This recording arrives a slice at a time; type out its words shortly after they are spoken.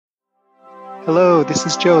Hello, this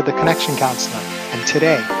is Joe, the Connection Counselor, and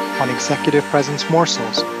today on Executive Presence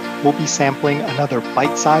Morsels, we'll be sampling another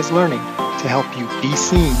bite-sized learning to help you be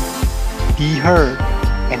seen, be heard,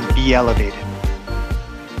 and be elevated.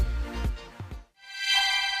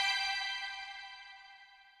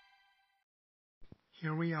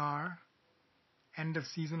 Here we are, end of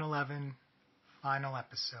Season 11, final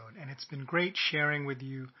episode, and it's been great sharing with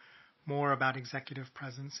you more about executive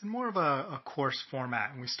presence in more of a course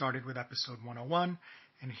format. And we started with episode 101,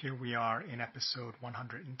 and here we are in episode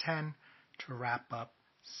 110 to wrap up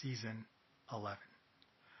season 11.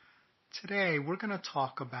 Today, we're going to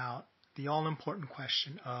talk about the all-important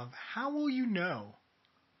question of how will you know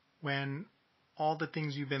when all the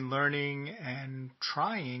things you've been learning and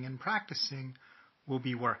trying and practicing will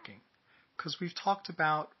be working. Because we've talked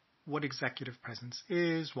about what executive presence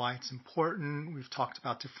is, why it's important. We've talked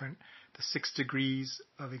about the 6 degrees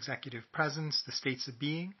of executive presence, the states of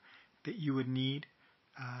being that you would need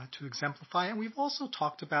to exemplify. And we've also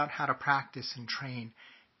talked about how to practice and train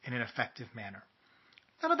in an effective manner.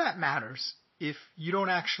 None of that matters if you don't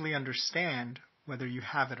actually understand whether you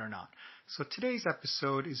have it or not. So today's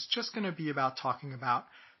episode is just going to be about talking about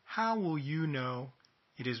how will you know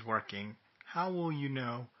it is working? How will you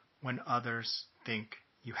know when others think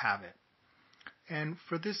you have it? And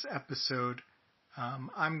for this episode,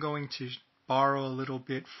 I'm going to borrow a little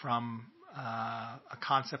bit from a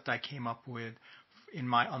concept I came up with in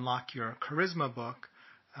my Unlock Your Charisma book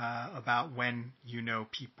about when you know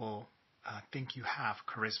people think you have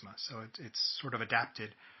charisma. So it's sort of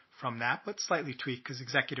adapted from that, but slightly tweaked because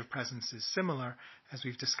executive presence is similar, as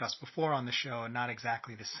we've discussed before on the show, and not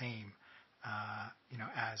exactly the same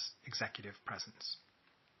as executive presence.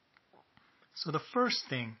 So the first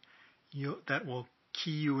thing that will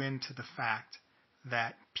key you into the fact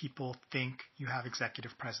that people think you have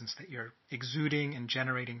executive presence, that you're exuding and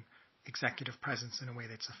generating executive presence in a way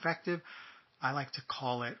that's effective, I like to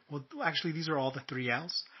call it, well, actually these are all the 3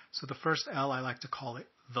 L's. So the first L, I like to call it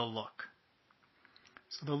the look.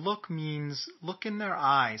 So the look means look in their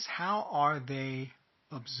eyes. How are they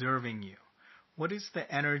observing you? What is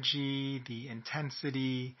the energy, the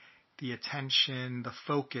intensity, the attention, the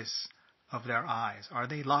focus of their eyes? Are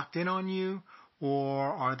they locked in on you, or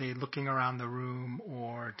are they looking around the room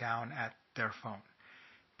or down at their phone?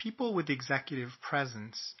 People with executive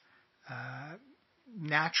presence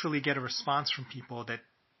naturally get a response from people that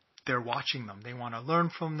they're watching them. They want to learn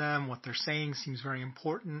from them. What they're saying seems very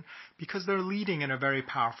important because they're leading in a very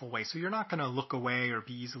powerful way. So you're not going to look away or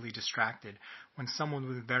be easily distracted when someone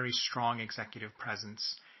with very strong executive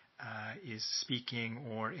presence is speaking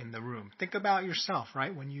or in the room. Think about yourself,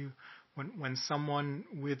 right? When someone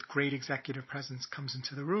with great executive presence comes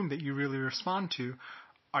into the room that you really respond to,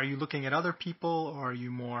 are you looking at other people, or are you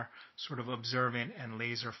more sort of observant and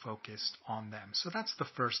laser focused on them? So that's the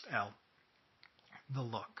first L, the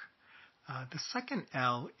look. The second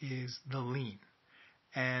L is the lean.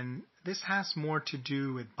 And this has more to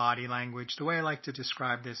do with body language. The way I like to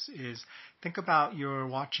describe this is, think about you're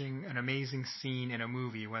watching an amazing scene in a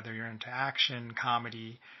movie, whether you're into action,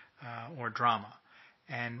 comedy, or drama.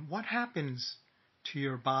 And what happens to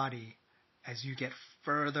your body as you get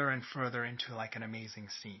further and further into like an amazing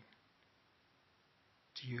scene?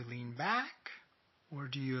 Do you lean back or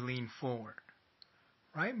do you lean forward?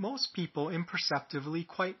 Right? Most people imperceptibly,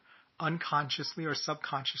 quite unconsciously or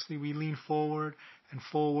subconsciously, we lean forward and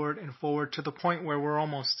forward and forward to the point where we're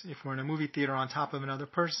almost, if we're in a movie theater, on top of another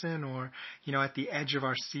person, or at the edge of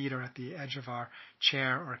our seat or at the edge of our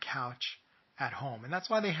chair or couch at home. And that's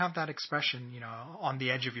why they have that expression, on the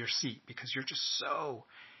edge of your seat, because you're just so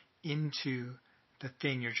into the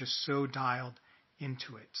thing, you're just so dialed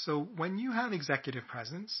into it. So when you have executive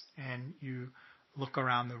presence and you look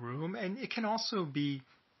around the room, and it can also be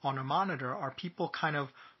on a monitor, are people kind of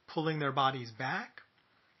pulling their bodies back,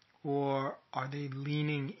 or are they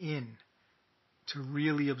leaning in to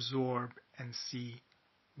really absorb and see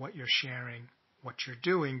what you're sharing, what you're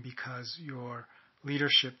doing, because your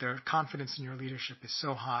leadership, their confidence in your leadership is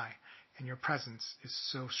so high and your presence is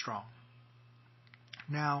so strong.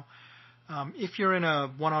 Now, if you're in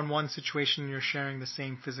a one-on-one situation and you're sharing the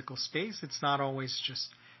same physical space, it's not always just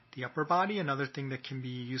the upper body. Another thing that can be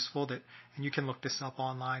useful, and you can look this up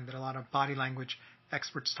online, that a lot of body language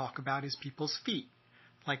experts talk about, is people's feet.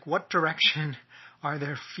 Like, what direction are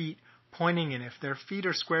their feet pointing in? If their feet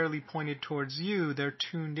are squarely pointed towards you, they're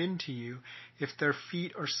tuned into you. If their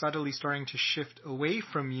feet are subtly starting to shift away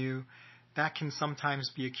from you, that can sometimes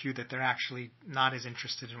be a cue that they're actually not as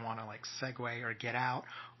interested and want to segue or get out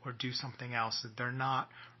or do something else, that they're not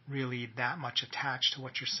really that much attached to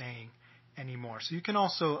what you're saying anymore. So you can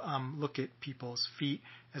also look at people's feet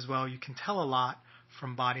as well. You can tell a lot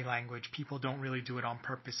from body language. People don't really do it on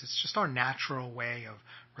purpose. It's just our natural way of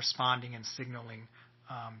responding and signaling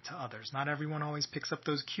to others. Not everyone always picks up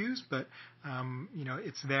those cues, but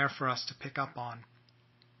it's there for us to pick up on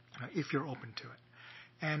if you're open to it.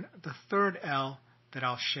 And the third L that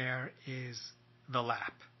I'll share is the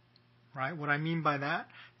lap. Right? What I mean by that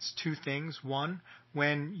is two things. One,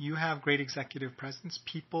 when you have great executive presence,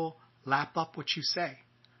 people lap up what you say.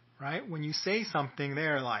 Right? When you say something,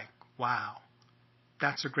 they're like, wow,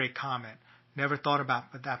 that's a great comment. Never thought about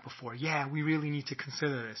that before. Yeah, we really need to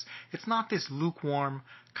consider this. It's not this lukewarm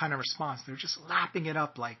kind of response. They're just lapping it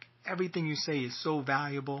up like everything you say is so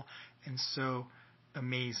valuable and so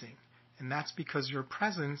amazing. And that's because your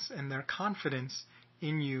presence and their confidence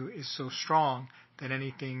in you is so strong that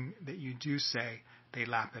anything that you do say, they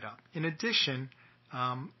lap it up. In addition,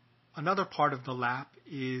 another part of the lap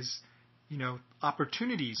is,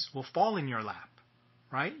 opportunities will fall in your lap,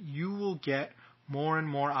 right? You will get more and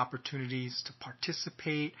more opportunities to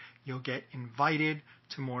participate. You'll get invited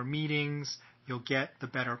to more meetings. You'll get the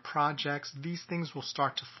better projects. These things will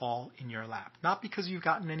start to fall in your lap. Not because you've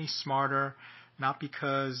gotten any smarter, not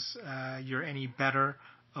because you're any better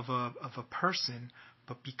of a person,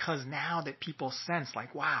 but because now that people sense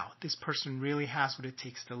like, wow, this person really has what it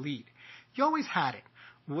takes to lead. You always had it.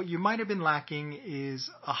 What you might have been lacking is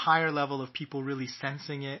a higher level of people really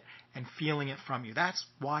sensing it and feeling it from you. That's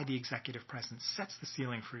why the executive presence sets the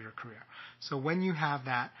ceiling for your career. So when you have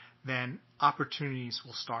that, then opportunities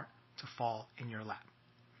will start to fall in your lap.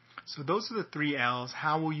 So those are the three L's.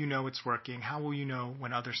 How will you know it's working? How will you know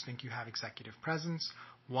when others think you have executive presence?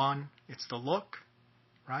 One, it's the look,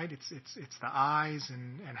 right? It's the eyes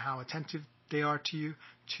and how attentive they are to you.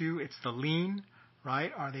 Two, it's the lean,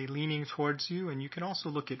 right? Are they leaning towards you? And you can also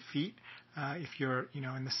look at feet if you're,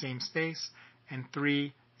 in the same space. And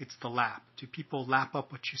three, it's the lap. Do people lap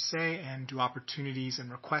up what you say, and do opportunities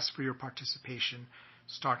and requests for your participation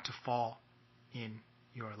start to fall in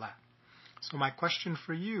your lap? So my question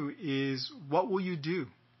for you is, what will you do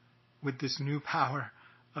with this new power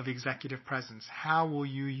of executive presence? How will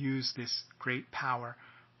you use this great power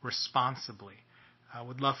responsibly? I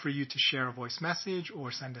would love for you to share a voice message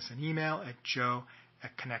or send us an email at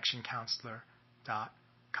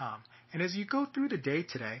joe@connectioncounselor.com. And as you go through the day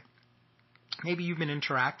today, maybe you've been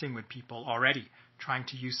interacting with people already, trying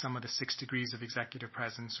to use some of the 6 degrees of executive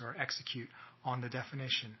presence or execute on the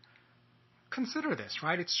definition. Consider this,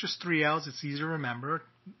 right? It's just 3 L's. It's easy to remember.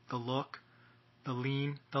 The look, the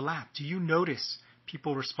lean, the lap. Do you notice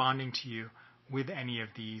people responding to you with any of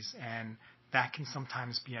these? And that can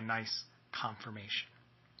sometimes be a nice confirmation.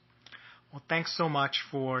 Well, thanks so much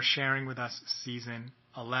for sharing with us season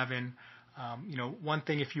 11. One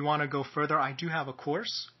thing, if you want to go further, I do have a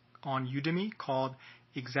course on Udemy called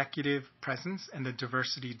Executive Presence and the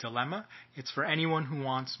Diversity Dilemma. It's for anyone who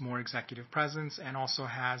wants more executive presence and also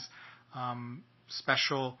has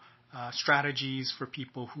special strategies for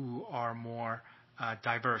people who are more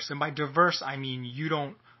diverse. And by diverse, I mean you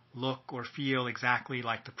don't look or feel exactly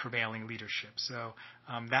like the prevailing leadership. So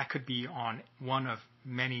that could be on one of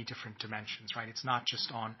many different dimensions, right? It's not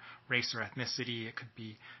just on race or ethnicity. It could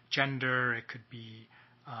be gender. It could be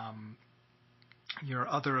your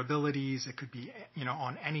other abilities. It could be,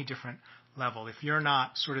 on any different level. If you're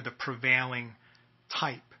not sort of the prevailing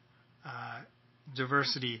type,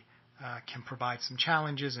 diversity can provide some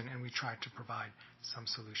challenges, and we try to provide some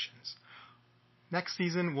solutions. Next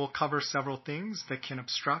season, we'll cover several things that can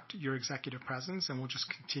obstruct your executive presence, and we'll just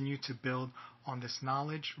continue to build on this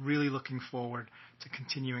knowledge. Really looking forward to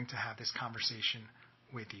continuing to have this conversation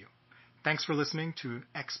with you. Thanks for listening to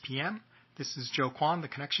XPM. This is Joe Kwan, the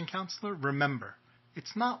Connection Counselor. Remember,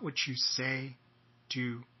 it's not what you say,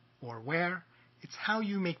 do, or wear. It's how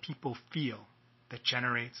you make people feel that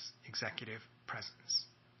generates executive presence.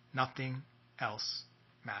 Nothing else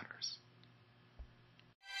matters.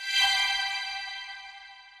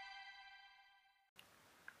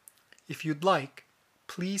 If you'd like,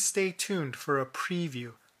 please stay tuned for a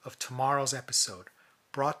preview of tomorrow's episode,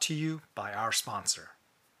 brought to you by our sponsor.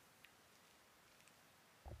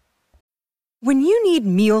 When you need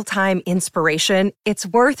mealtime inspiration, it's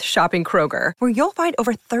worth shopping Kroger, where you'll find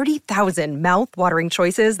over 30,000 mouth-watering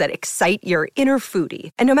choices that excite your inner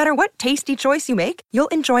foodie. And no matter what tasty choice you make, you'll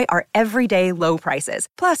enjoy our everyday low prices,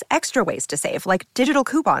 plus extra ways to save, like digital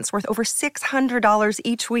coupons worth over $600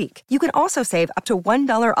 each week. You can also save up to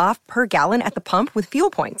 $1 off per gallon at the pump with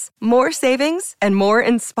fuel points. More savings and more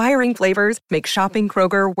inspiring flavors make shopping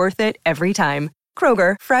Kroger worth it every time.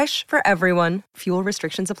 Kroger, fresh for everyone. Fuel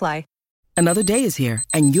restrictions apply. Another day is here,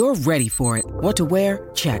 and you're ready for it. What to wear?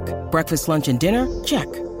 Check. Breakfast, lunch, and dinner?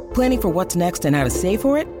 Check. Planning for what's next and how to save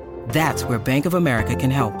for it? That's where Bank of America can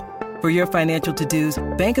help. For your financial to-dos,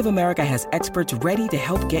 Bank of America has experts ready to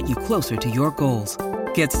help get you closer to your goals.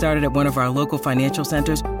 Get started at one of our local financial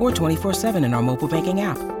centers or 24/7 in our mobile banking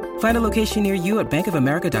app. Find a location near you at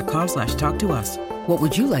bankofamerica.com/talktous. What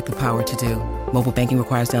would you like the power to do? Mobile banking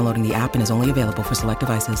requires downloading the app and is only available for select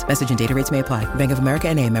devices. Message and data rates may apply. Bank of America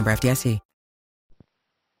N.A., member FDIC.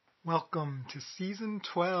 Welcome to Season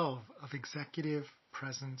 12 of Executive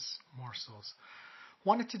Presence Morsels.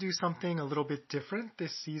 Wanted to do something a little bit different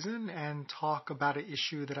this season and talk about an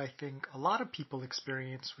issue that I think a lot of people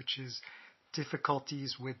experience, which is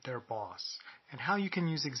difficulties with their boss, and how you can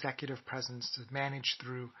use executive presence to manage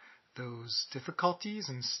through those difficulties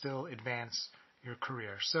and still advance your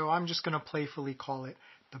career. So I'm just going to playfully call it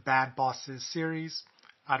the Bad Bosses series.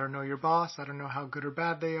 I don't know your boss. I don't know how good or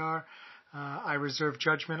bad they are. I reserve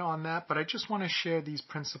judgment on that, but I just want to share these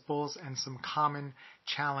principles and some common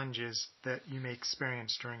challenges that you may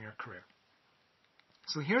experience during your career.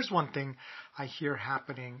 So here's one thing I hear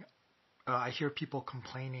happening. I hear people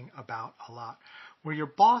complaining about a lot, where your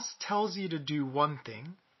boss tells you to do one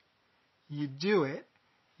thing, you do it,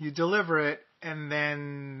 you deliver it, and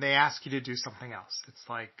then they ask you to do something else. It's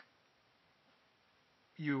like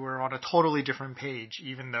you were on a totally different page,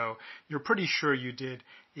 even though you're pretty sure you did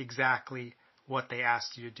exactly what they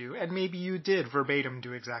asked you to do. And maybe you did verbatim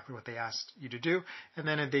do exactly what they asked you to do, and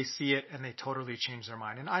then they see it and they totally change their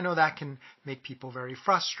mind. And I know that can make people very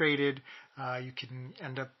frustrated. You can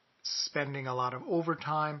end up spending a lot of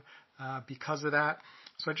overtime because of that.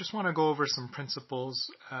 So I just want to go over some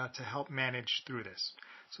principles to help manage through this.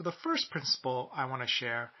 So the first principle I want to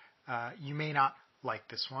share, you may not like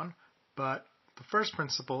this one, but the first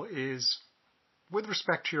principle is, with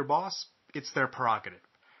respect to your boss, it's their prerogative,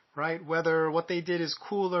 right? Whether what they did is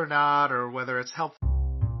cool or not, or whether it's helpful.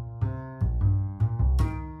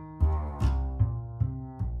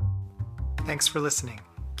 Thanks for listening.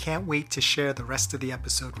 Can't wait to share the rest of the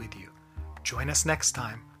episode with you. Join us next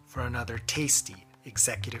time for another tasty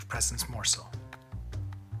executive presence morsel.